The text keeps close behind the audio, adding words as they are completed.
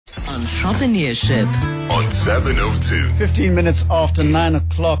Entrepreneurship on 702. 15 minutes after 9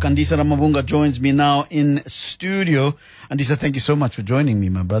 o'clock. Andisa Ramavunga joins me now in studio. Andisa, thank you so much for joining me,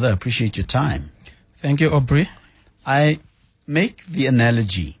 my brother. I appreciate your time. Thank you, Aubrey. I make the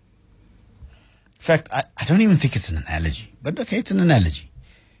analogy. In fact, I don't even think it's an analogy, but okay, it's an analogy.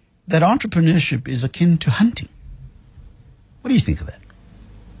 That entrepreneurship is akin to hunting. What do you think of that?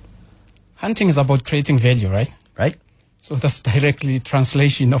 Hunting is about creating value, right? Right? So that's directly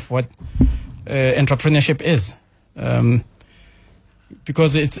translation of what entrepreneurship is.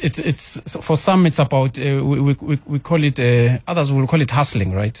 Because it's for some it's about we call it others will call it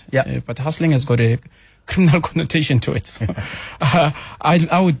hustling, right? Yeah. But hustling has got a criminal connotation to it. So,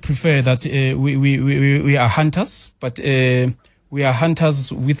 I would prefer that we are hunters, but we are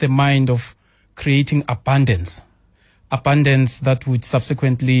hunters with the mind of creating abundance that would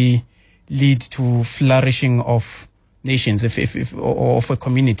subsequently lead to flourishing of nations, or of a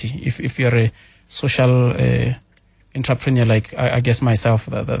community. If you're a social entrepreneur, like I guess myself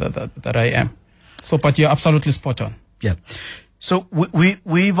that I am. So, but you're absolutely spot on. Yeah. So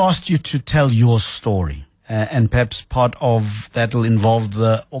we've asked you to tell your story, and perhaps part of that will involve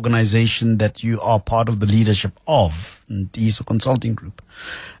the organization that you are part of the leadership of, the ISO Consulting Group.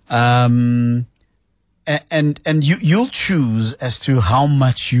 And you'll choose as to how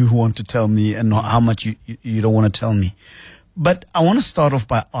much you want to tell me and how much you don't want to tell me. But I want to start off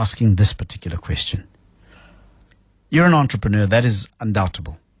by asking this particular question. You're an entrepreneur, that is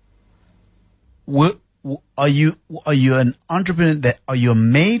undoubtable. Are you an entrepreneur? Are you a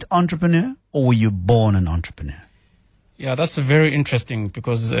made entrepreneur, or were you born an entrepreneur? Yeah, that's very interesting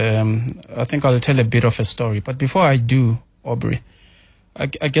because I think I'll tell a bit of a story. But before I do, Aubrey, I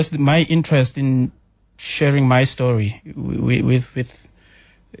guess my interest in sharing my story with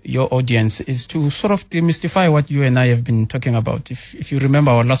your audience is to sort of demystify what you and I have been talking about. If you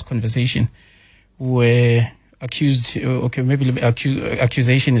remember our last conversation, we were accused, okay, maybe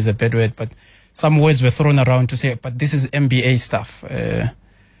accusation is a bad word, but some words were thrown around to say, but this is MBA stuff.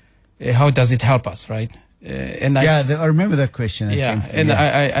 How does it help us, right? I remember that question.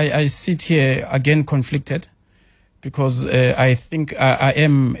 I sit here again conflicted because I think I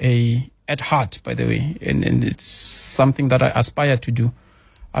am at heart, by the way, and it's something that I aspire to do.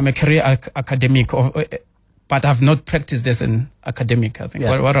 I'm a career academic, but I've not practiced as an academic. I think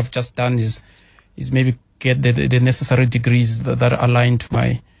what I've just done is maybe get the necessary degrees that are aligned to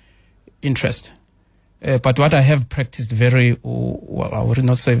my interest. But what I have practiced very well, I would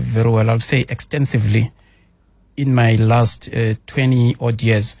not say very well, I'll say extensively in my last 20 odd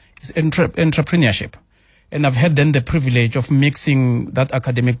years is entrepreneurship. And I've had then the privilege of mixing that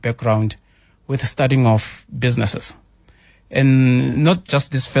academic background with studying of businesses. And not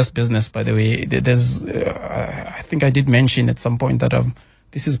just this first business, by the way. There's, I think I did mention at some point that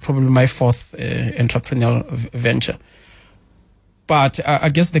this is probably my fourth entrepreneurial venture. But I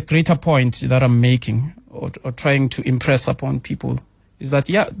guess the greater point that I'm making or trying to impress upon people is that,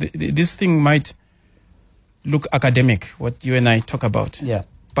 this thing might look academic, what you and I talk about. Yeah.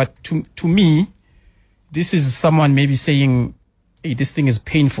 But to me, this is someone maybe saying, hey, this thing is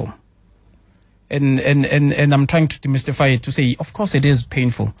painful. And I'm trying to demystify it to say, of course it is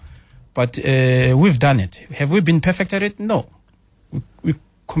painful, but we've done it. Have we been perfect at it? No. We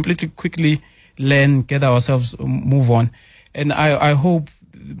completely quickly learn, get ourselves, move on. And I hope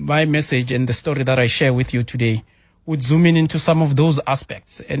my message and the story that I share with you today would zoom in into some of those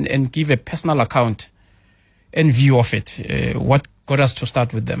aspects and give a personal account and view of it. What got us to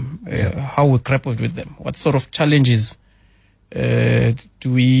start with them, how we grappled with them, what sort of challenges have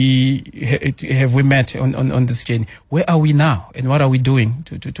we met on this journey? Where are we now, and what are we doing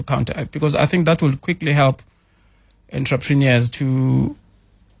to counter? Because I think that will quickly help entrepreneurs to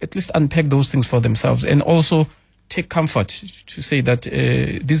at least unpack those things for themselves, and also take comfort to say that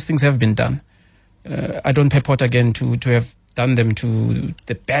these things have been done. I don't purport again to have done them to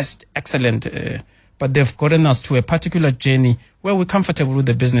the best, excellent, but they've gotten us to a particular journey where we're comfortable with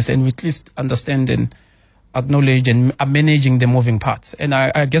the business and we at least understand and acknowledge and are managing the moving parts. And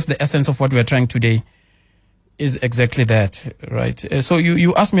I guess the essence of what we're trying today is exactly that, right? So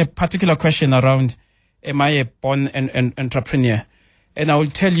you asked me a particular question around, am I a born an entrepreneur? And I will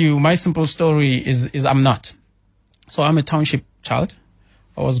tell you my simple story is I'm not. So I'm a township child.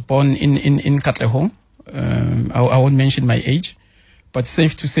 I was born in Katlehong. I won't mention my age, but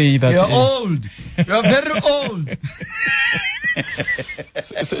safe to say that... You're old. You're very old.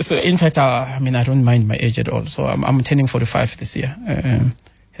 So in fact, I don't mind my age at all. So I'm turning 45 this year.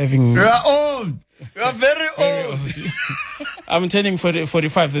 You're old. You're very old. I'm turning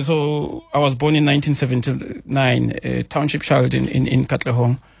 45. So I was born in 1979, a township child in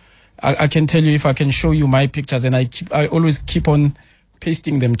Katlehong. I can tell you, if I can show you my pictures, and I always keep on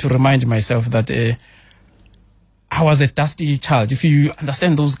pasting them to remind myself that I was a dusty child. If you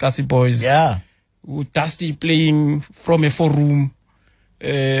understand those Kasi boys, dusty, playing from a 4-room,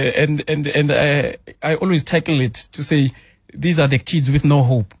 and I always tackle it to say these are the kids with no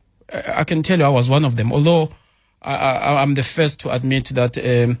hope. I can tell you I was one of them. Although I'm the first to admit that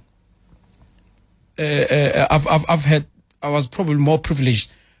I was probably more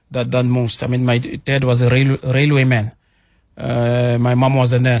privileged than most. I mean, my dad was a railway man. My mom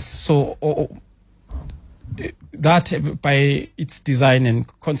was a nurse. So that, by its design and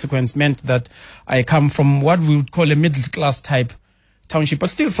consequence, meant that I come from what we would call a middle class type township, but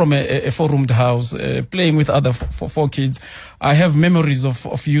still from a 4-roomed house, playing with other four kids. I have memories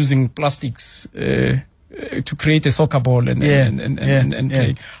of using plastics to create a soccer ball and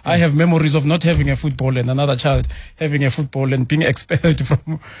play. I have memories of not having a football and another child having a football and being expelled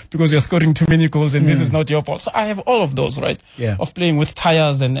from because you're scoring too many goals and this is not your ball. So I have all of those, right? Yeah. Of playing with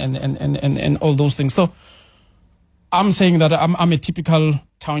tires and all those things. So I'm saying that I'm a typical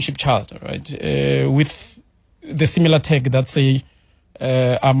township child, right? With the similar tag that say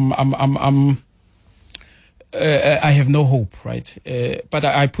I have no hope, right? But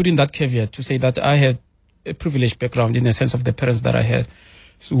I put in that caveat to say that I had a privileged background in the sense of the parents that I had,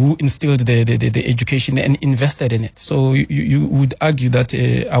 so who instilled the education and invested in it. So you would argue that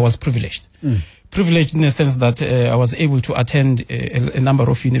I was privileged. Privileged in the sense that I was able to attend a number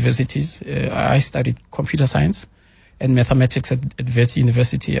of universities. I studied computer science and mathematics at Wits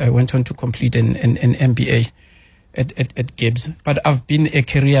University. I went on to complete an MBA at Gibbs, but I've been a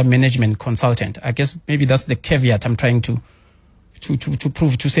career management consultant. I guess maybe that's the caveat I'm trying to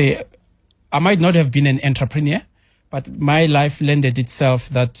prove, to say I might not have been an entrepreneur, but my life lended itself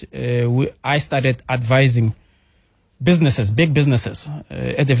that I started advising businesses, big businesses,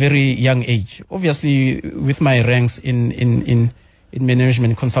 at a very young age. Obviously, with my ranks in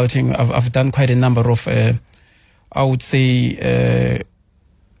management consulting, I've done quite a number of, I would say,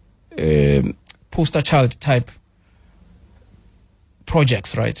 poster child type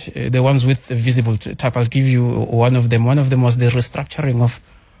projects, right? The ones with the visible type. I'll give you one of them. One of them was the restructuring of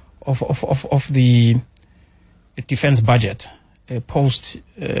the defense budget post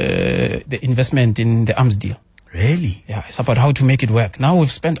the investment in the arms deal. Really? Yeah, it's about how to make it work. Now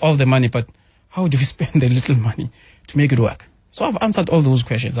we've spent all the money, but how do we spend the little money to make it work? So I've answered all those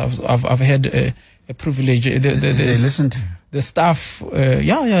questions. I've had a privilege. They listened. The staff.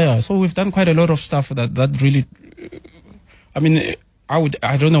 Yeah. So we've done quite a lot of stuff that really. I mean,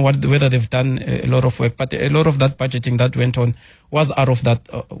 I don't know whether they've done a lot of work, but a lot of that budgeting that went on was out of that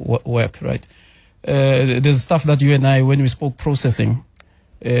work, right? There's stuff that you and I, when we spoke processing,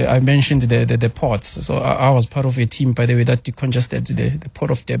 I mentioned the ports. So I was part of a team, by the way, that decongested the port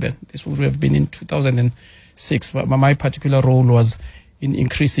of Durban. This would have been in 2006. My particular role was in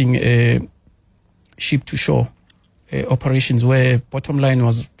increasing ship to shore operations, where bottom line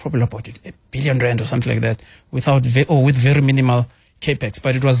was probably about R1 billion or something like that, with very minimal capex.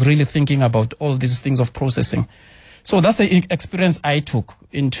 But it was really thinking about all these things of processing. So that's the experience I took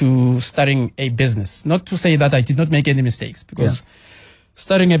into starting a business. Not to say that I did not make any mistakes, because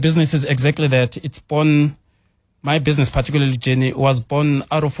starting a business is exactly that. It's born, my business, particularly Jenny, was born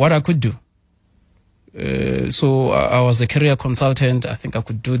out of what I could do. So I was a career consultant. I think I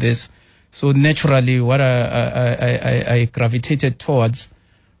could do this. So naturally, what I gravitated towards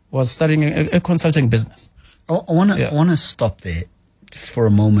was starting a consulting business. I want to stop there just for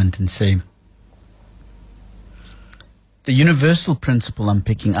a moment and say, the universal principle I'm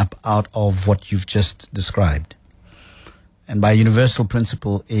picking up out of what you've just described, and by universal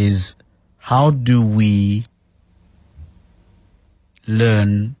principle, is how do we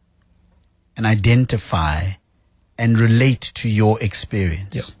learn and identify and relate to your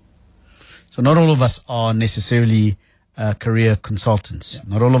experience? Yep. So not all of us are necessarily career consultants.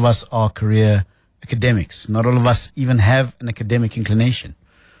 Yeah. Not all of us are career academics. Not all of us even have an academic inclination.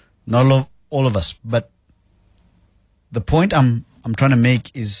 Not all of us. But the point I'm trying to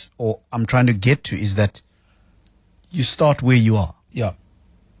make is, or I'm trying to get to, is that you start where you are. Yeah.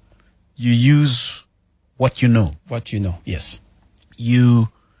 You use what you know. What you know, yes. You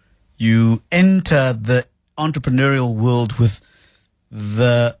enter the entrepreneurial world with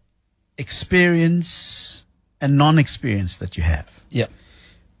the experience and non-experience that you have. Yeah.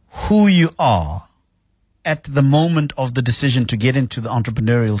 Who you are at the moment of the decision to get into the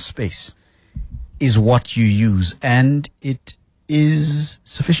entrepreneurial space is what you use, and it is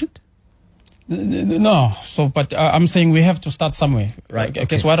sufficient? No. So, but I'm saying we have to start somewhere. Right. I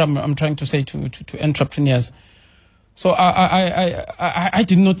guess what I'm trying to say to entrepreneurs. So I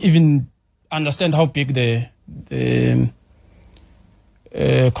did not even understand how big the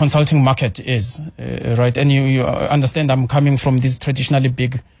consulting market is, right? And you understand I'm coming from this traditionally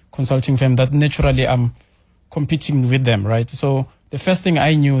big consulting firm that naturally I'm competing with them, right? So the first thing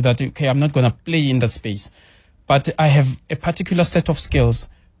I knew that, okay, I'm not going to play in that space, but I have a particular set of skills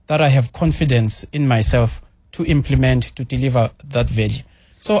that I have confidence in myself to implement, to deliver that value.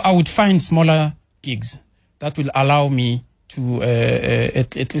 So I would find smaller gigs that will allow me to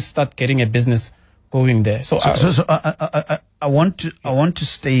at least start getting a business going there. So I want to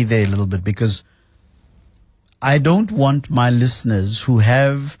stay there a little bit, because I don't want my listeners who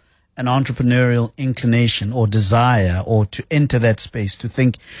have an entrepreneurial inclination or desire or to enter that space to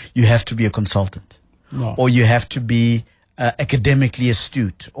think you have to be a consultant, or you have to be academically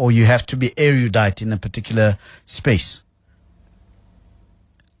astute, or you have to be erudite in a particular space.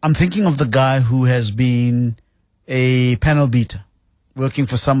 I'm thinking of the guy who has been a panel beater, working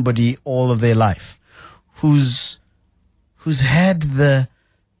for somebody all of their life, who's had the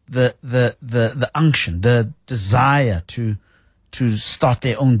unction, the desire to start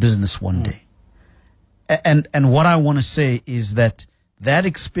their own business one day. And what I want to say is that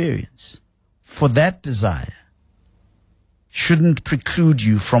experience for that desire shouldn't preclude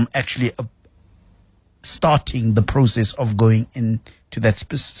you from actually starting the process of going into that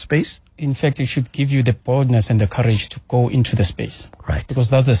space. In fact, it should give you the boldness and the courage to go into the space. Right. Because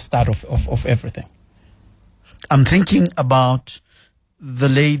that's the start of everything. I'm thinking about the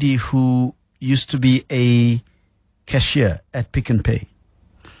lady who used to be a cashier at Pick and Pay,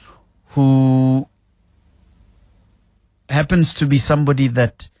 who happens to be somebody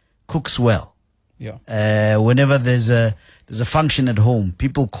that cooks well. Yeah. Whenever there's a function at home,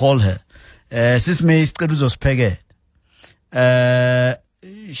 people call her. Sis me isicelo uzosiphekela.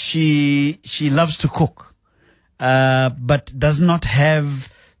 She loves to cook, but does not have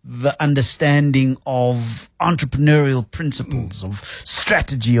the understanding of entrepreneurial principles, of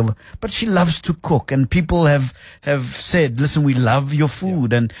strategy, but she loves to cook, and people have said, listen, we love your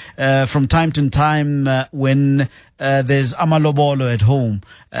food. And from time to time, when there's amalobolo at home,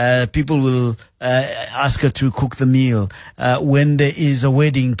 people will ask her to cook the meal. When there is a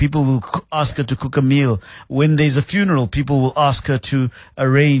wedding, people will ask her to cook a meal. When there's a funeral, people will ask her to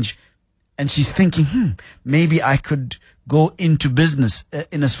arrange. And she's thinking, maybe I could go into business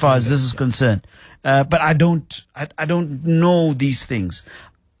in as far as this is concerned. But I don't know these things.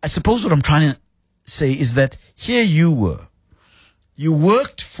 I suppose what I'm trying to say is that here you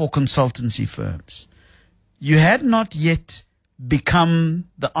worked for consultancy firms. You had not yet become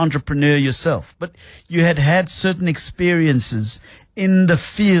the entrepreneur yourself, but you had certain experiences in the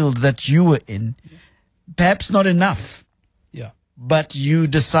field that you were in. Perhaps not enough. Yeah. But you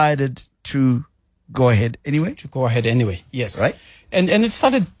decided to go ahead anyway? To go ahead anyway, yes. Right. And it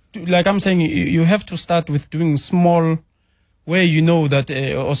started, like I'm saying, you have to start with doing small, where you know that,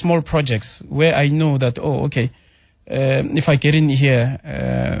 or small projects, where I know that, oh, okay, if I get in here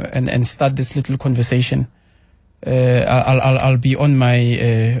and start this little conversation, I'll be on my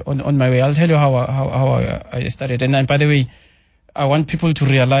way. I'll tell you how I started. And by the way, I want people to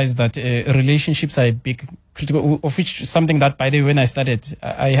realize that relationships are a big critical, of which something that, by the way, when I started,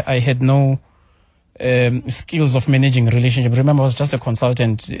 I had no skills of managing a relationship. Remember, I was just a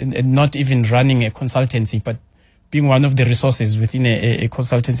consultant, and not even running a consultancy, but being one of the resources within a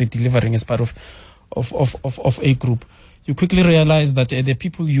consultancy, delivering as part of a group. You quickly realize that the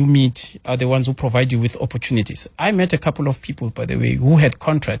people you meet are the ones who provide you with opportunities. I met a couple of people, by the way, who had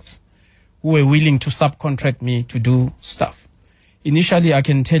contracts, who were willing to subcontract me to do stuff. Initially, I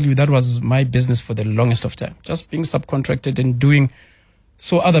can tell you that was my business for the longest of time, just being subcontracted and doing.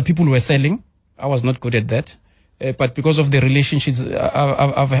 So other people were selling. I was not good at that. But because of the relationships I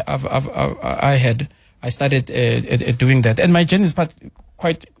had, I started doing that. And my journey is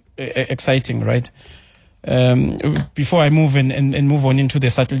quite exciting, right? Before I move and move on into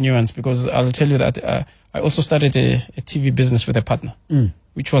the subtle nuance, because I'll tell you that I also started a TV business with a partner,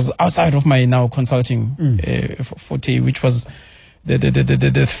 which was outside of my now consulting forte, which was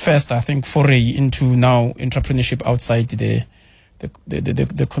the first, I think, foray into now entrepreneurship outside the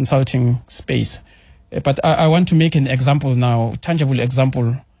consulting space. But I want to make an example now, tangible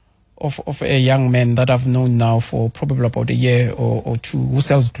example of a young man that I've known now for probably about a year or two, who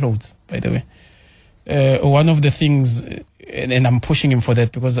sells clothes, by the way. One of the things, and I'm pushing him for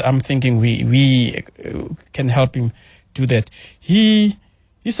that because I'm thinking we can help him do that. He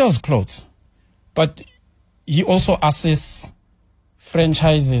sells clothes, but he also asks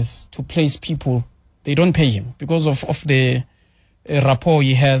franchises to place people. They don't pay him because of the rapport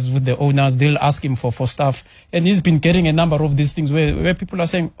he has with the owners. They'll ask him for stuff. And he's been getting a number of these things where people are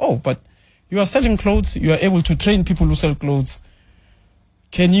saying, oh, but you are selling clothes. You are able to train people who sell clothes.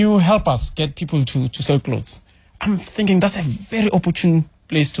 Can you help us get people to sell clothes? I'm thinking that's a very opportune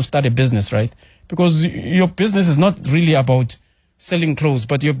place to start a business, right? Because your business is not really about selling clothes,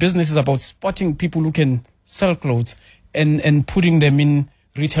 but your business is about spotting people who can sell clothes and putting them in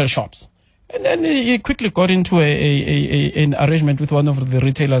retail shops. And then he quickly got into an arrangement with one of the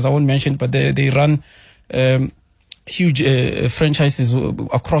retailers. I won't mention, but they run huge franchises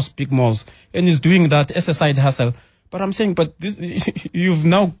across big malls. And he's doing that as a side hustle. But I'm saying, but this, you've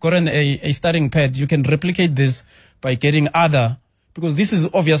now gotten a starting pad. You can replicate this by getting other, because this is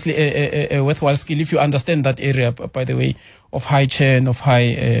obviously a worthwhile skill if you understand that area, by the way, of high churn, of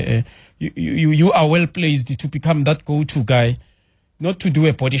high, you are well placed to become that go-to guy. Not to do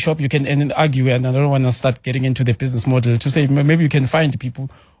a body shop, you can and argue, and I don't want to start getting into the business model to say maybe you can find people,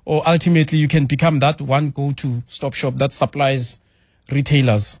 or ultimately you can become that one go-to stop shop that supplies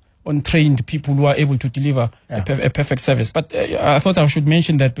retailers on trained people who are able to deliver a perfect service. But I thought I should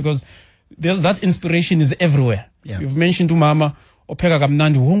mention that because there's that inspiration is everywhere. Yeah. You've mentioned Mama, Opega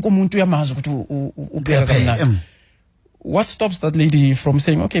Gamnandi, wonke umuntu uyamazi ukuthi upheka kamnandi. What stops that lady from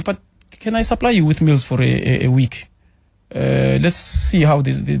saying, okay, but can I supply you with meals for a week? Let's see how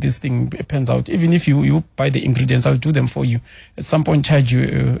this thing pans out. Even if you buy the ingredients, I'll do them for you. At some point, charge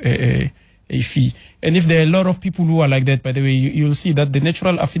you a fee. And if there are a lot of people who are like that, by the way, you'll see that the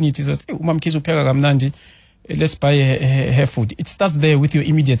natural affinity is that, hey, let's buy her food. It starts there with your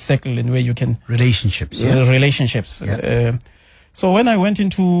immediate circle and where you can... Relationships. Relationships. Yeah. So when I went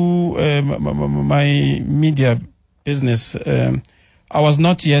into my media business, I was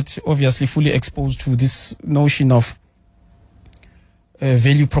not yet obviously fully exposed to this notion of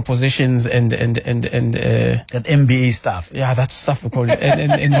value propositions and that MBA stuff. Yeah, that stuff we call it.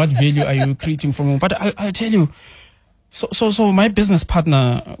 and what value are you creating from? But I'll tell you. So my business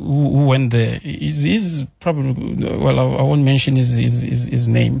partner who went there is probably, well, I won't mention his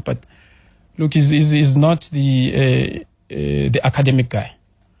name, but look, he's not the academic guy.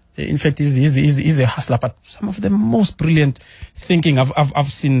 In fact, he's a hustler, but some of the most brilliant thinking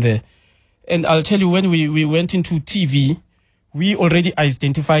I've seen there. And I'll tell you, when we went into TV, we already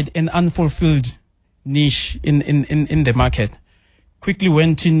identified an unfulfilled niche in the market. Quickly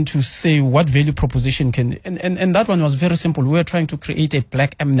went in to say what value proposition can, and that one was very simple. We were trying to create a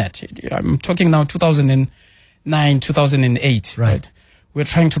black Mnet. I'm talking now 2009, 2008. Right? We're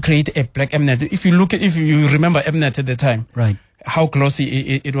trying to create a black Mnet. If you remember Mnet at the time, right? How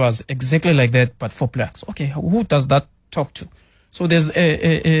glossy it was, exactly like that, but for blacks. Okay, who does that talk to? So there's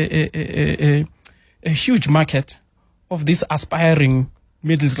a huge market of these aspiring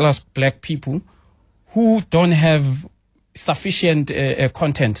middle-class black people who don't have sufficient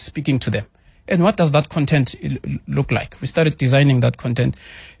content speaking to them. And what does that content look like? We started designing that content,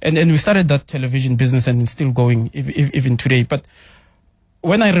 and we started that television business, and it's still going even today. But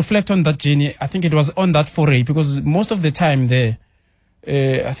when I reflect on that journey, I think it was on that foray, because most of the time there,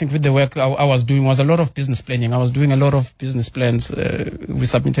 I think with the work I was doing was a lot of business planning. I was doing a lot of business plans. We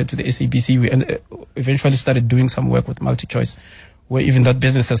submitted to the SABC and eventually started doing some work with MultiChoice, where even that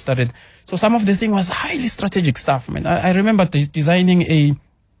business has started. So some of the thing was highly strategic stuff. I mean, I remember designing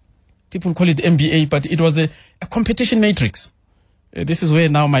people call it MBA, but it was a competition matrix. This is where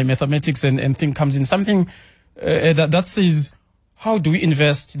now my mathematics and thing comes in. Something that says, how do we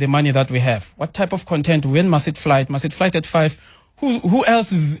invest the money that we have? What type of content? When must it fly? Must it fly at 5? Who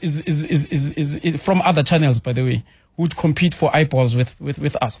else is from other channels, by the way, would compete for eyeballs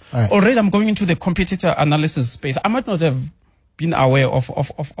with us? Right. Already I'm going into the competitor analysis space. I might not have been aware of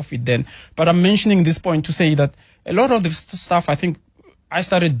it then, but I'm mentioning this point to say that a lot of the stuff I think I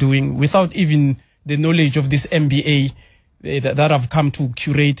started doing without even the knowledge of this MBA that I've come to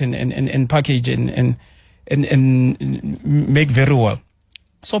curate and package and make very well.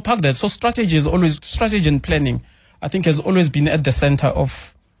 So park that. So strategy and planning, I think, has always been at the center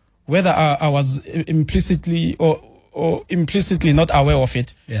of whether I was implicitly or implicitly not aware of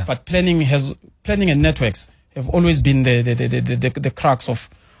it. Yeah. But planning and networks have always been the crux of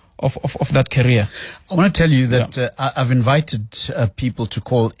that career. I want to tell you that I've invited people to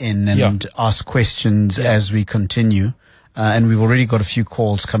call in and ask questions as we continue. And we've already got a few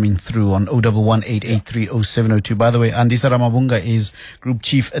calls coming through on 011-883-0702. By the way, Andisa Ramabunga is Group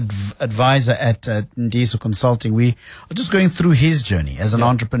Chief Advisor at Ndiso Consulting. We are just going through his journey as an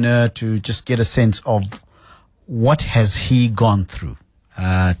entrepreneur to just get a sense of what has he gone through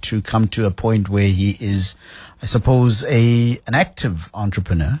to come to a point where he is, I suppose, an active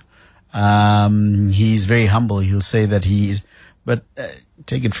entrepreneur. He's very humble. He'll say that he is But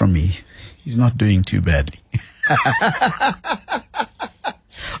take it from me, he's not doing too badly.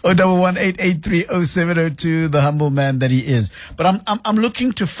 011-883-0702, the humble man that he is. But I'm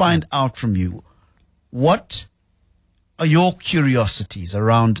looking to find out from you, what are your curiosities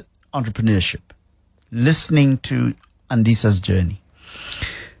around entrepreneurship, listening to Andisa's journey?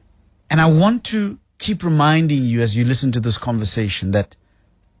 And I want to keep reminding you as you listen to this conversation that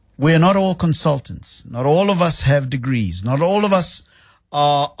we're not all consultants. Not all of us have degrees. Not all of us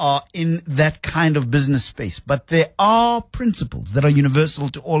are in that kind of business space. But there are principles that are universal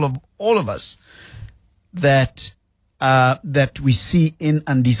to all of us that we see in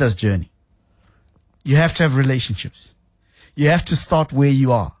Andisa's journey. You have to have relationships. You have to start where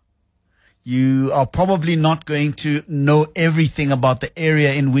you are. You are probably not going to know everything about the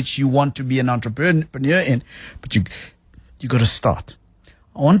area in which you want to be an entrepreneur in, but you got to start.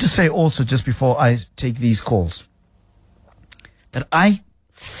 I want to say also, just before I take these calls, that I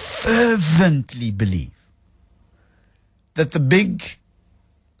fervently believe that the big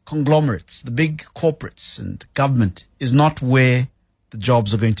conglomerates, the big corporates and government is not where the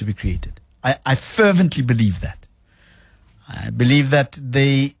jobs are going to be created. I fervently believe that. I believe that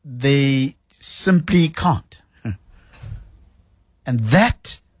they simply can't. And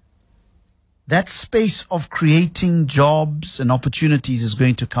that space of creating jobs and opportunities is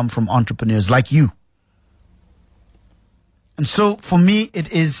going to come from entrepreneurs like you. And so for me,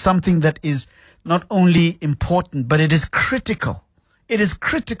 it is something that is not only important, but it is critical. It is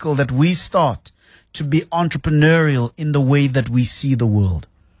critical that we start to be entrepreneurial in the way that we see the world,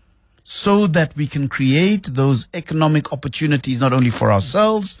 so that we can create those economic opportunities not only for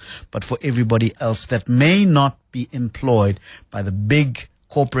ourselves, but for everybody else that may not be employed by the big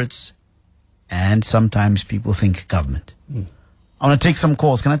corporates, and sometimes people think government. I want to take some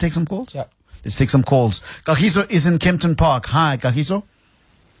calls. Can I take some calls? Yeah. Let's take some calls. Kagiso is in Kempton Park. Hi, Kagiso.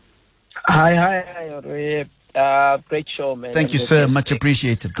 Hi. Great show, man. Thank you, sir. Much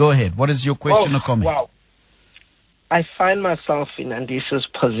appreciated. Go ahead. What is your question or comment? Wow. I find myself in Andisa's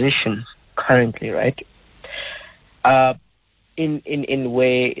position currently, right? In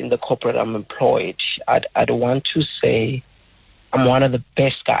the corporate I'm employed, I'd want to say I'm one of the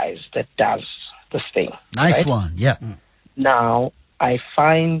best guys that does this thing. Nice right? one. Yeah. Now I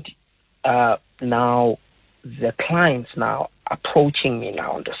find now the clients now approaching me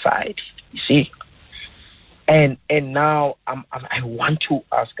now on the side. You see, and now I want to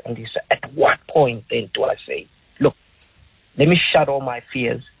ask Andisa, at what point then do I say, look, let me shut all my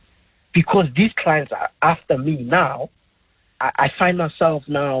fears, because these clients are after me now. I find myself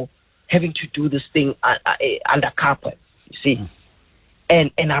now having to do this thing under carpet, you see.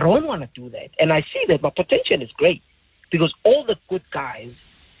 And I don't want to do that. And I see that my potential is great, because all the good guys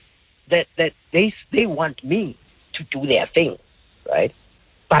that they want me to do their thing, right?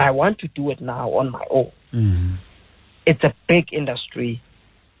 But I want to do it now on my own. Mm-hmm. It's a big industry.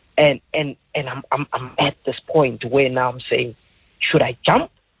 And I'm at this point where now I'm saying, should I jump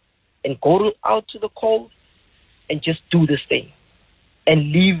and go out to the cold and just do this thing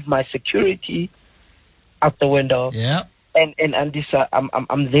and leave my security out the window? Yeah. And this,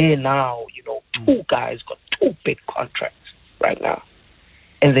 I'm there now. You know, two guys got two big contracts right now,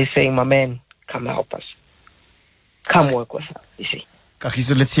 and they're saying, "My man, come help us. Come work with us." You see.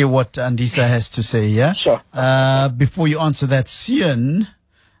 Kagiso, let's hear what Andisa has to say. Yeah. Sure. Before you answer that, Sian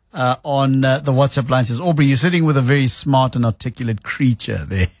on the WhatsApp line says, Aubrey, you're sitting with a very smart and articulate creature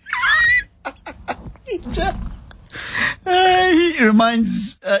there. Creature. He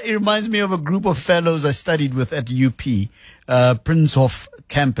reminds me of a group of fellows I studied with at UP, Princehof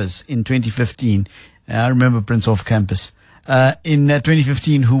campus in 2015. I remember Princehof campus. In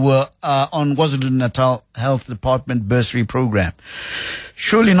 2015, who were on KwaZulu-Natal Health Department bursary program.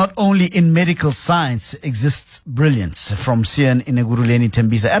 Surely not only in medical science exists brilliance, from Sian Ineguruleni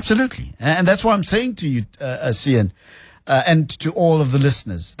Tembisa. Absolutely. And that's why I'm saying to you, Sian, and to all of the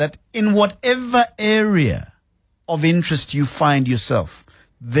listeners, that in whatever area of interest you find yourself,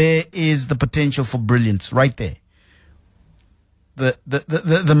 there is the potential for brilliance right there.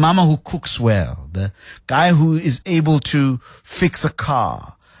 The mama who cooks well, the guy who is able to fix a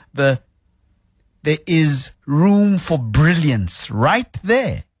car, there is room for brilliance right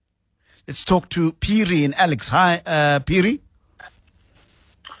there. Let's talk to Piri and Alex. Hi, Piri.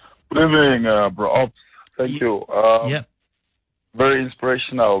 Good evening, bro. Ops. Thank you. Yeah. Very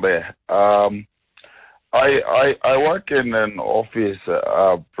inspirational there. I work in an office,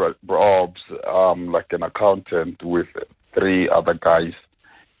 Ops, like an accountant with 3 other guys,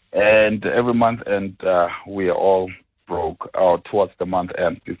 and every month end we are all broke, towards the month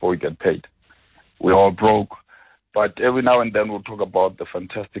end before we get paid. We're all broke. But every now and then we'll talk about the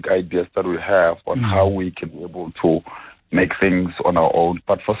fantastic ideas that we have on how we can be able to make things on our own.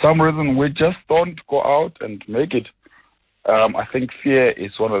 But for some reason, we just don't go out and make it. I think fear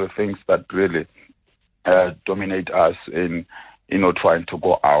is one of the things that really dominate us in, trying to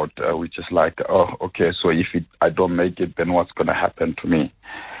go out. We just like, oh, okay, so if I don't make it, then what's going to happen to me?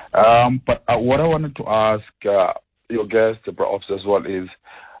 But what I wanted to ask your guest, the Ops as well, is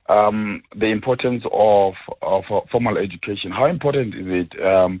the importance of formal education. How important is it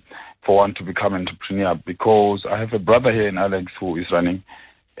for one to become an entrepreneur? Because I have a brother here in Alex who is running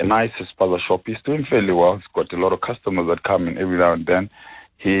a nice spaza shop. He's doing fairly well. He's got a lot of customers that come in every now and then.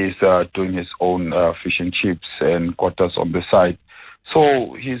 He's doing his own fish and chips and quarters on the side.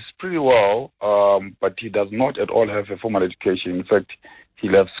 So he's pretty well, but he does not at all have a formal education. In fact, he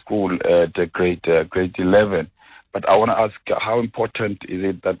left school at grade 11. But I want to ask, how important is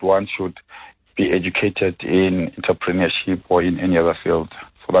it that one should be educated in entrepreneurship or in any other field,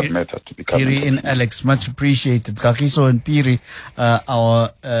 for that matter, to become? Piri and Alex, much appreciated. Kagiso and Piri, our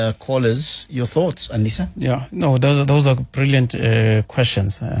callers, your thoughts, Anissa? Yeah, no, those are brilliant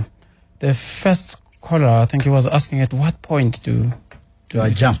questions. The first caller, I think he was asking, at what point do I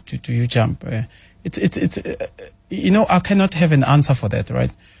jump? Do you jump? It's I cannot have an answer for that,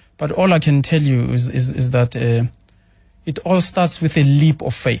 right? But all I can tell you is that it all starts with a leap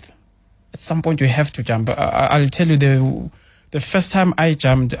of faith. At some point, you have to jump. I'll tell you, the first time I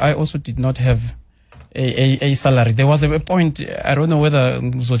jumped, I also did not have a salary. There was a point, I don't know whether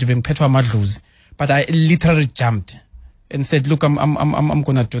Zotibeng Petwa Madluz, but I literally jumped and said, look, I'm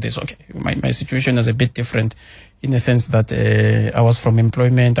gonna do this. Okay, my situation is a bit different in the sense that I was from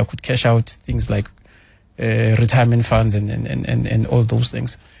employment. I could cash out things like retirement funds and all those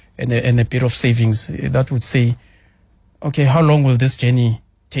things, and a bit of savings that would say, okay, how long will this journey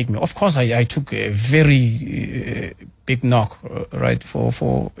take me? Of course, I took a very big knock, right,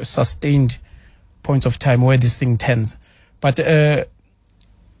 for sustained points of time where this thing tends. But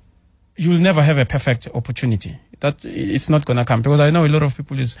you'll never have a perfect opportunity. That it's not going to come, because I know a lot of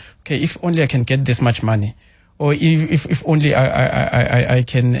people is, okay, if only I can get this much money, or if only I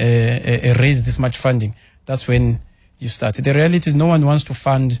can raise this much funding, that's when you start. The reality is no one wants to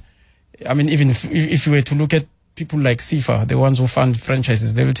fund. I mean, even if you were to look at people like SIFA, the ones who fund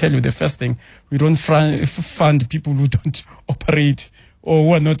franchises, they will tell you the first thing, we don't fund people who don't operate or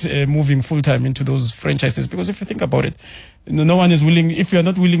who are not moving full-time into those franchises. Because if you think about it, no one is willing, if you are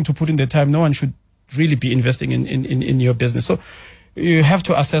not willing to put in the time, no one should really be investing in your business. So you have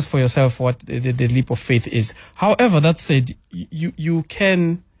to assess for yourself what the leap of faith is. However, that said, you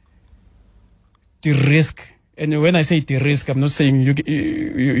can de-risk. And when I say de-risk, I'm not saying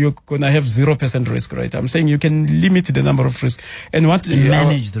you're going to have 0% risk, right? I'm saying you can limit the number of risk. And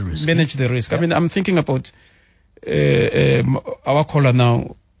manage the risk. Manage the risk. Yeah. I mean, I'm thinking about our caller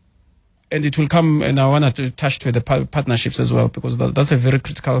now, and it will come, and I want to touch to the partnerships as well, because that's a very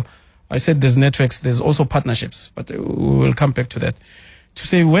critical. I said there's networks, there's also partnerships, but we will come back to that. To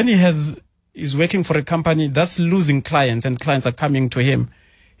say when he's working for a company that's losing clients and clients are coming to him,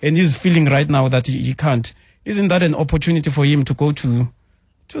 and he's feeling right now that he can't, isn't that an opportunity for him to go to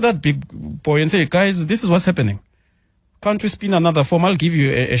that big boy and say, guys, this is what's happening. Can't we spin another form? I'll give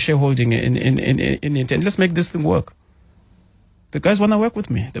you a shareholding in it, and let's make this thing work. The guys want to work with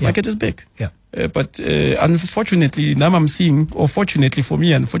me. The market is big. Yeah. But unfortunately, now I'm seeing, or fortunately for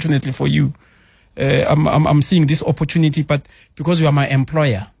me, unfortunately for you, I'm seeing this opportunity. But because you are my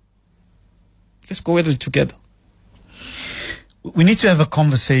employer, let's go at it together. We need to have a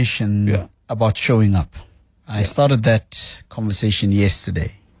conversation about showing up. I started that conversation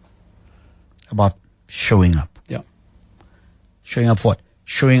yesterday about showing up. Yeah. Showing up for what?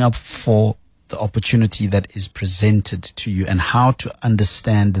 Showing up for the opportunity that is presented to you, and how to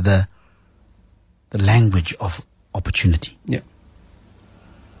understand the language of opportunity. Yeah.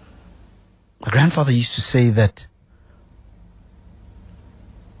 My grandfather used to say that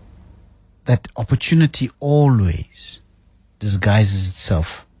opportunity always disguises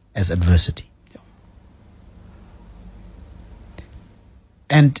itself as adversity. Yeah.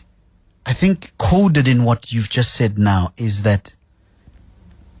 And I think coded in what you've just said now is that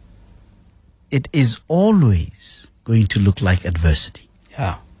it is always going to look like adversity.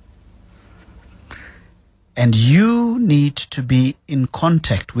 Yeah. And you need to be in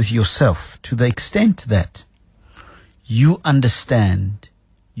contact with yourself to the extent that you understand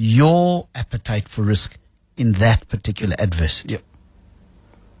your appetite for risk in that particular adversity. Yep.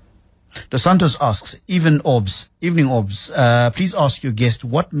 Dos Santos asks, Evening Orbs, please ask your guest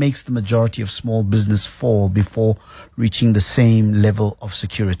what makes the majority of small business fall before reaching the same level of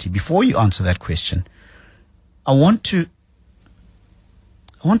security. Before you answer that question, I I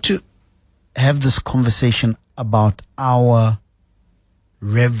want to have this conversation about our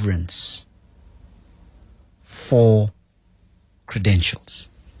reverence for credentials,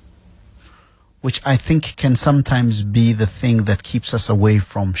 which I think can sometimes be the thing that keeps us away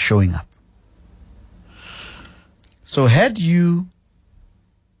from showing up. So had you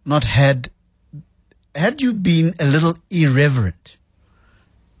been a little irreverent,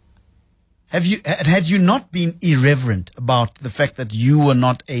 had you not been irreverent about the fact that you were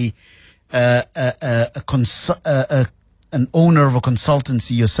not an owner of a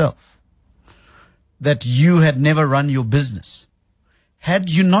consultancy yourself, that you had never run your business, had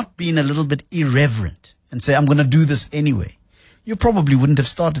you not been a little bit irreverent and say, I'm going to do this anyway, you probably wouldn't have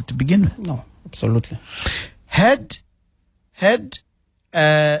started to begin with. No, absolutely. Had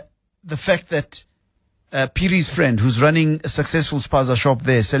the fact that Piri's friend, who's running a successful spaza shop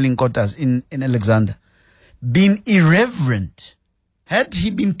there, selling kotas in Alexander, been irreverent, had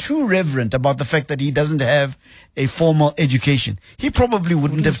he been too reverent about the fact that he doesn't have a formal education, he probably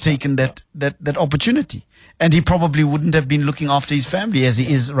wouldn't have taken that opportunity. And he probably wouldn't have been looking after his family as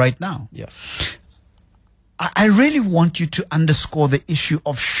he is right now. Yes. I really want you to underscore the issue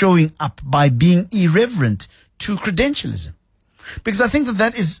of showing up by being irreverent to credentialism. Because I think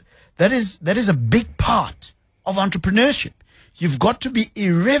that is a big part of entrepreneurship. You've got to be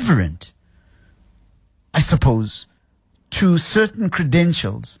irreverent, I suppose, to certain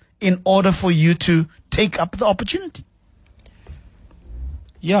credentials in order for you to take up the opportunity.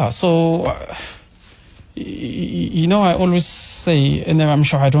 Yeah, so, I always say, and I'm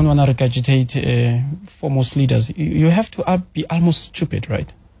sure I don't want to regurgitate foremost leaders, you have to be almost stupid,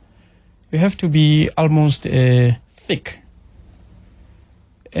 right? You have to be almost thick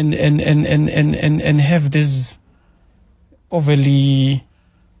and have this overly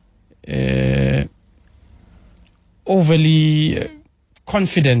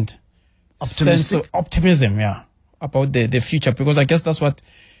confident sense of optimism, about the future, because I guess that's what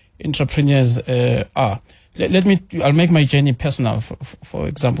entrepreneurs are. I'll make my journey personal, for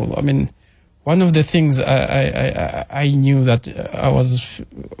example. I mean, one of the things I knew that I was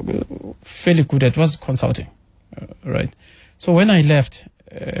fairly good at was consulting, right? So when I left,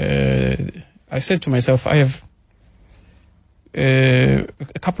 I said to myself, I have a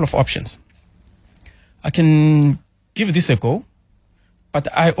couple of options. I can give this a go, but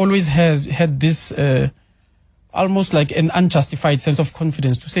I always had this almost like an unjustified sense of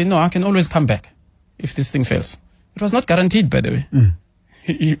confidence to say, no, I can always come back if this thing fails. It was not guaranteed, by the way.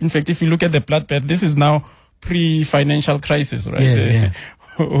 In fact, if you look at the bloodbath, this is now pre-financial crisis, right? Yeah.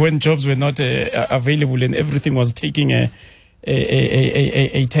 When jobs were not available and everything was taking a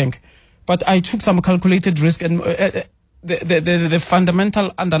tank. But I took some calculated risk, and the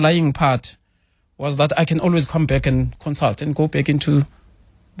fundamental underlying part was that I can always come back and consult and go back into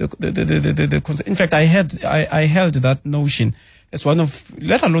the in fact, I held that notion as one of,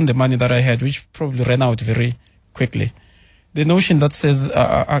 let alone the money that I had, which probably ran out very quickly. The notion that says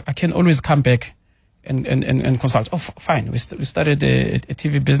I can always come back and consult. Oh, fine. We started a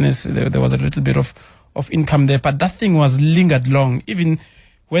TV business. There was a little bit of income there, but that thing was lingered long. Even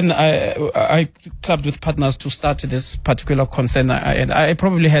when I clubbed with partners to start this particular concern, I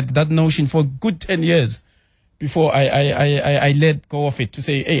probably had that notion for a good 10 years before I let go of it, to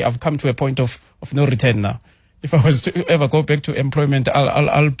say, hey, I've come to a point of no return now. If I was to ever go back to employment,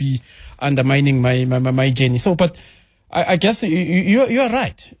 I'll be undermining my journey. So, but I guess you are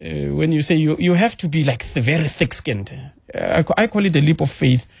right when you say you have to be like very thick-skinned. I call it a leap of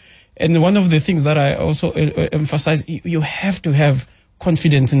faith. And one of the things that I also emphasize, you have to have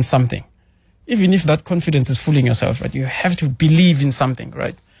confidence in something, even if that confidence is fooling yourself, right? You have to believe in something,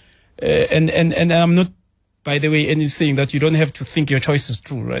 right? And I'm not, by the way, any saying that you don't have to think your choice is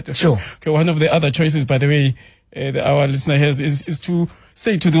true, right? Sure. Okay, one of the other choices, by the way, our listener has is to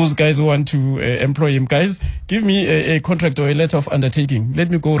say to those guys who want to employ him, guys, give me a contract or a letter of undertaking. Let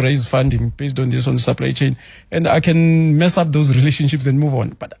me go raise funding based on this, on the supply chain, and I can mess up those relationships and move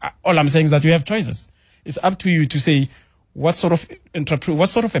on. But all I'm saying is that you have choices. It's up to you to say, what sort of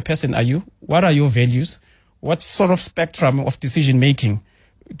a person are you? What are your values? What sort of spectrum of decision making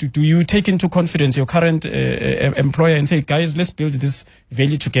do you take into confidence your current employer and say, guys, let's build this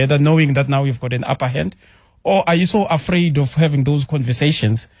value together, knowing that now you've got an upper hand? Or are you so afraid of having those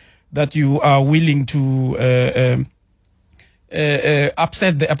conversations that you are willing to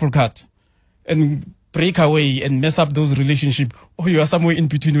upset the apple cart and break away and mess up those relationships? Or you are somewhere in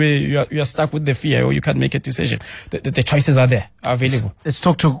between where you are stuck with the fear, or you can't make a decision? The choices are there, are available. Let's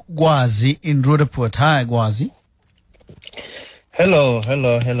talk to Gwazi in Rudaport. Hi, Gwazi. Hello.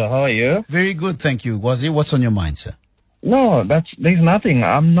 How are you? Very good, thank you. Gwazi, what's on your mind, sir? No, there's nothing.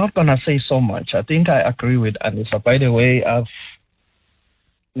 I'm not gonna say so much. I think I agree with Andisa. By the way, I've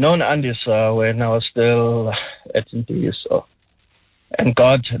known Andisa when I was still at NTSO. And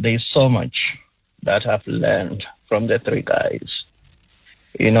God, there's so much that I've learned from the three guys.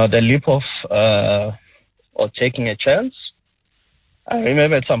 You know, the leap of or taking a chance. I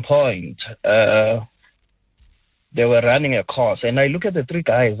remember at some point they were running a course, and I look at the three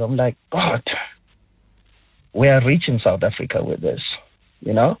guys. I'm like, God, we are reaching South Africa with this,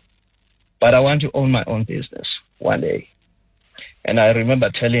 you know? But I want to own my own business one day. And I remember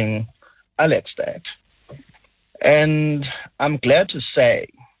telling Alex that. And I'm glad to say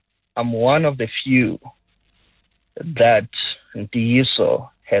I'm one of the few that DISO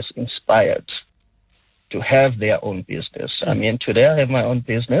has inspired to have their own business. I mean, today I have my own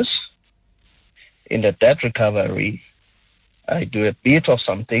business. In the debt recovery, I do a bit of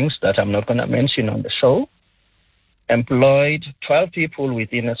some things that I'm not going to mention on the show. Employed 12 people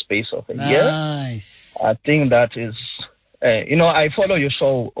within a space of a year. Nice. I think that is, I follow your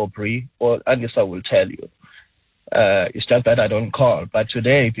show, Aubrey, or Andisa will tell you. It's just that I don't call. But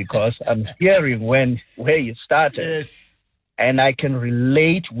today, because I'm hearing where you started, Yes. and I can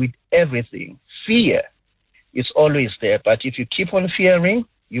relate with everything. Fear is always there, but if you keep on fearing,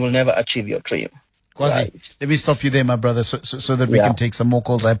 you will never achieve your dream. Gwazi, Right. let me stop you there, my brother, so that we can take some more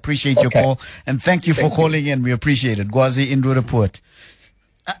calls. I appreciate your Okay. call, and thank you for calling in. We appreciate it. Gwazi, Indra Report.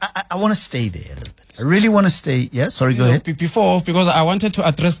 I want to stay there a little bit. I really want to stay. Yeah, sorry, go ahead. Because I wanted to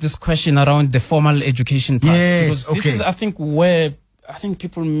address this question around the formal education part. Yes, because this is, I think, where I think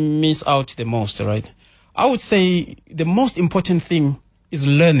people miss out the most, right? I would say the most important thing is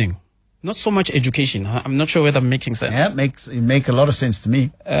learning, not so much education. I'm not sure whether I'm making sense. Yeah, it make a lot of sense to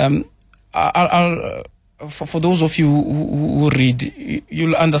me. For those of you who read,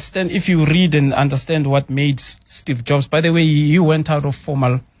 you'll understand, if you read and understand what made Steve Jobs. By the way, he went out of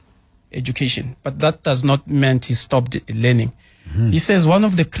formal education, but that does not mean he stopped learning. He says one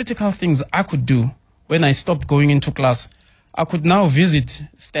of the critical things I could do when I stopped going into class, I could now visit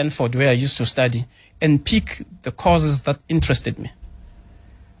Stanford, where I used to study, and pick the courses that interested me.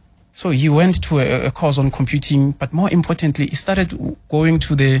 So he went to a course on computing, but more importantly, he started going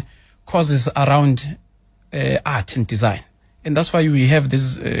to the courses around art and design. And that's why we have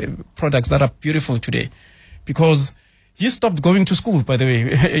these products that are beautiful today. Because he stopped going to school, by the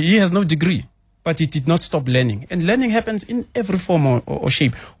way. He has no degree, but he did not stop learning. And learning happens in every form or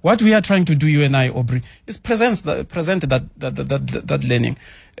shape. What we are trying to do, you and I, Aubrey, is present that learning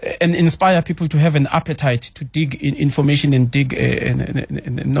and inspire people to have an appetite to dig in information and dig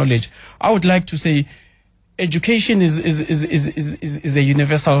in knowledge. I would like to say education is a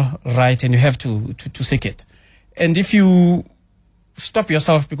universal right, and you have to seek it. And if you stop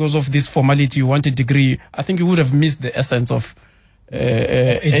yourself because of this formality, you want a degree, I think you would have missed the essence of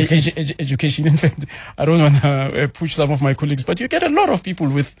education. In fact, I don't want to push some of my colleagues, but you get a lot of people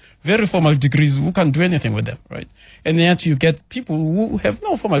with very formal degrees who can't do anything with them, right? And yet you get people who have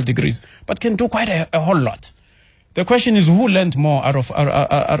no formal degrees, but can do quite a whole lot. The question is, who learned more out of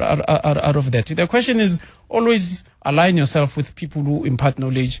that? The question is, always align yourself with people who impart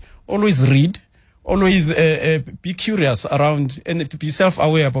knowledge. Always read. Always be curious around and be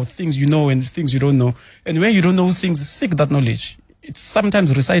self-aware about things you know and things you don't know. And when you don't know things, seek that knowledge. It's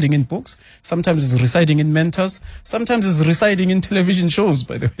sometimes residing in books. Sometimes it's residing in mentors. Sometimes it's residing in television shows,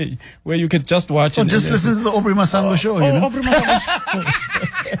 by the way, where you can just watch. So just listen to the Aubrey Masango show, you know? Aubrey Masango show.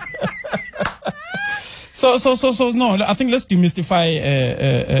 So no, I think let's demystify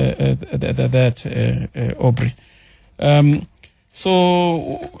that, Aubrey.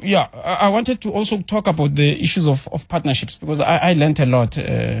 So yeah, I wanted to also talk about the issues of partnerships, because I learned a lot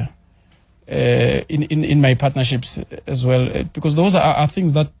in my partnerships as well, because those are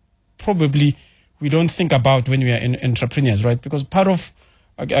things that probably we don't think about when we are entrepreneurs, right? Because part of,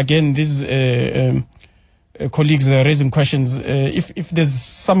 again, these colleagues are raising questions. If there's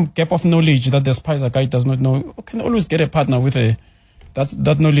some gap of knowledge that the Spicer guy does not know, you can always get a partner with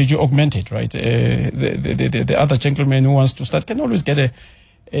that knowledge you augment it, right? The other gentleman who wants to start can always get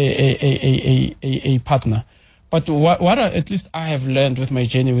a partner. But what at least I have learned with my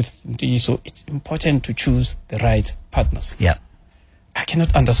journey with DISO, it's important to choose the right partners. Yeah. I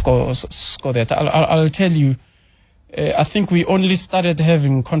cannot underscore that. I'll tell you, I think we only started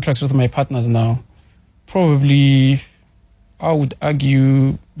having contracts with my partners now, probably, I would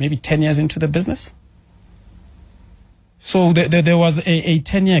argue, maybe 10 years into the business. So there was a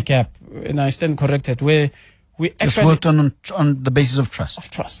 10-year gap, and I stand corrected, where we just worked on the basis of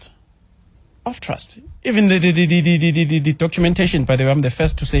trust. of trust. Even the documentation, by the way, I'm the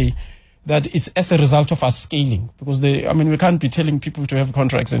first to say that it's as a result of us scaling, because we can't be telling people to have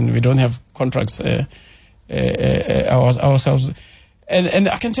contracts and we don't have contracts ourselves. And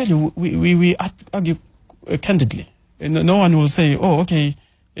I can tell you, we argue candidly. And no one will say, oh, okay,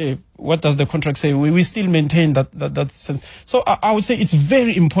 what does the contract say? We still maintain that sense. So I would say it's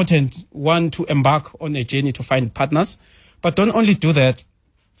very important, one, to embark on a journey to find partners, but don't only do that,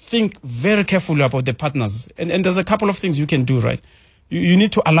 think very carefully about the partners. And there's a couple of things you can do, right? You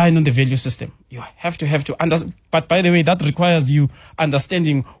need to align on the value system. You have to understand. But by the way, that requires you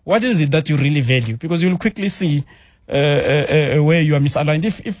understanding what is it that you really value, because you'll quickly see where you are misaligned.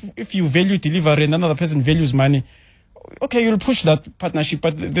 If you value delivery and another person values money, okay, you'll push that partnership.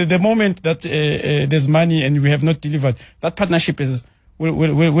 But the moment that there's money and we have not delivered, that partnership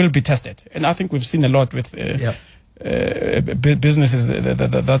will be tested. And I think we've seen a lot with businesses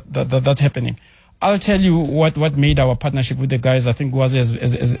that happening. I'll tell you what made our partnership with the guys, I think, was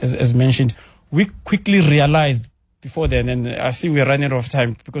as mentioned. We quickly realized before then, and I see we're running out of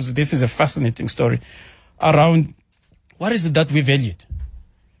time because this is a fascinating story, around what is it that we valued.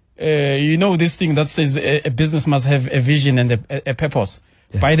 This thing that says a business must have a vision and a purpose.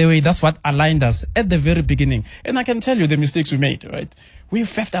 Yeah. By the way, that's what aligned us at the very beginning. And I can tell you the mistakes we made, right? We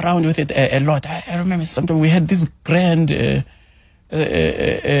faffed around with it a lot. I remember sometimes we had these grand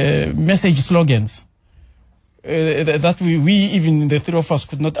message slogans that we even the three of us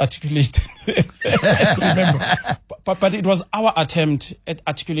could not articulate. Remember, but it was our attempt at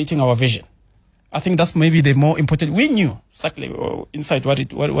articulating our vision. I think that's maybe the more important. We knew exactly inside what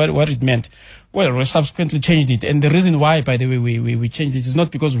it meant. Well, we subsequently changed it, and the reason why, by the way, we changed it is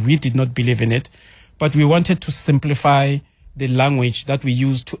not because we did not believe in it, but we wanted to simplify the language that we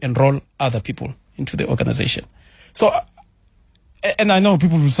use to enroll other people into the organization. So. And I know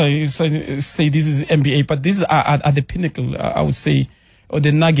people will say this is MBA, but these are the pinnacle, I would say, or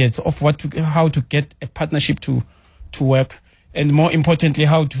the nuggets of how to get a partnership to work, and more importantly,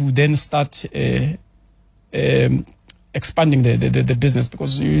 how to then start expanding the business.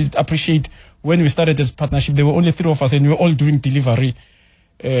 Because you appreciate when we started this partnership, there were only three of us, and we were all doing delivery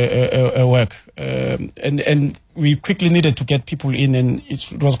work, and we quickly needed to get people in, and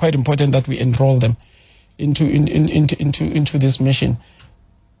it was quite important that we enroll them into this mission.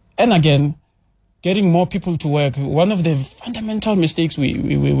 And again, getting more people to work. One of the fundamental mistakes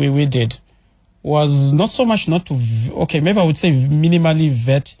we did was not so much maybe I would say minimally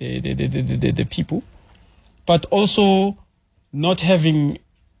vet the people, but also not having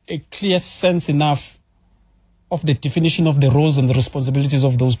a clear sense enough of the definition of the roles and the responsibilities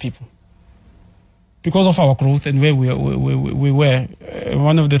of those people. Because of our growth and where we were,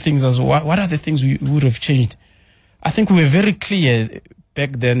 one of the things is what are the things we would have changed? I think we were very clear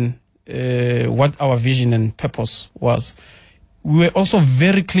back then what our vision and purpose was. We were also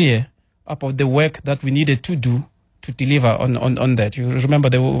very clear about the work that we needed to do to deliver on that. You remember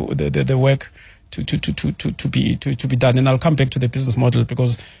the work to be done, and I'll come back to the business model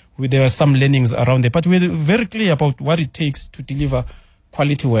because there are some learnings around it. But we're very clear about what it takes to deliver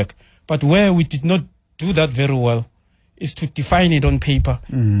quality work. But where we did not do that very well is to define it on paper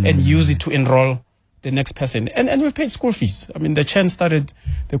and use it to enroll the next person. And we paid school fees. I mean, the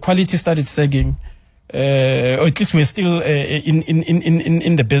quality started sagging, or at least we're still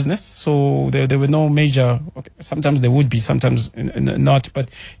in the business. So there were no major, sometimes there would be, sometimes not, but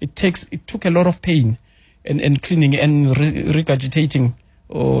it took a lot of pain and cleaning and regurgitating,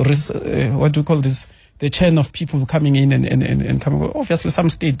 or what do you call this? The chain of people coming in and coming. Obviously, some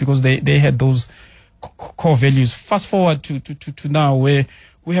stayed because they had those core values. Fast forward to now, where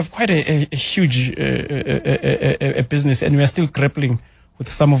we have quite a huge a business, and we are still grappling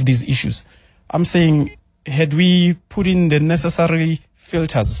with some of these issues. I'm saying, had we put in the necessary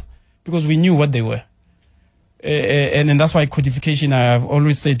filters, because we knew what they were, and that's why codification. I have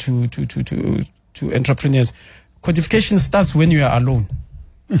always said to entrepreneurs, codification starts when you are alone.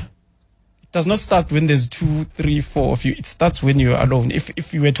 Does not start when there's 2, 3, 4 of you. It starts when you're alone.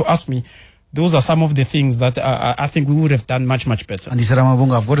 If you were to ask me, those are some of the things that I think we would have done much, much better. And he said,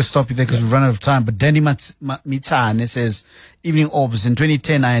 Ramabunga, I've got to stop you there because we've run out of time. But Danny Mitane says, Evening Orbs, in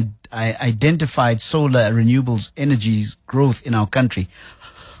 2010, I identified solar and renewables energy's growth in our country.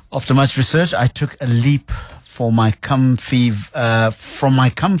 After much research, I took a leap from my comfy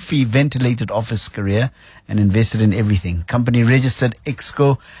ventilated office career and invested in everything. Company registered,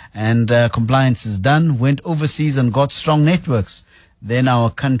 Exco, and compliance is done. Went overseas and got strong networks. Then our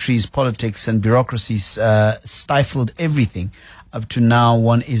country's politics and bureaucracies stifled everything. Up to now,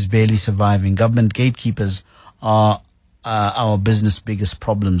 one is barely surviving. Government gatekeepers are our business biggest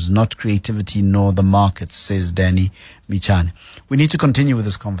problems, not creativity nor the markets, says Danny Michane. We need to continue with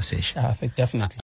this conversation. I think definitely.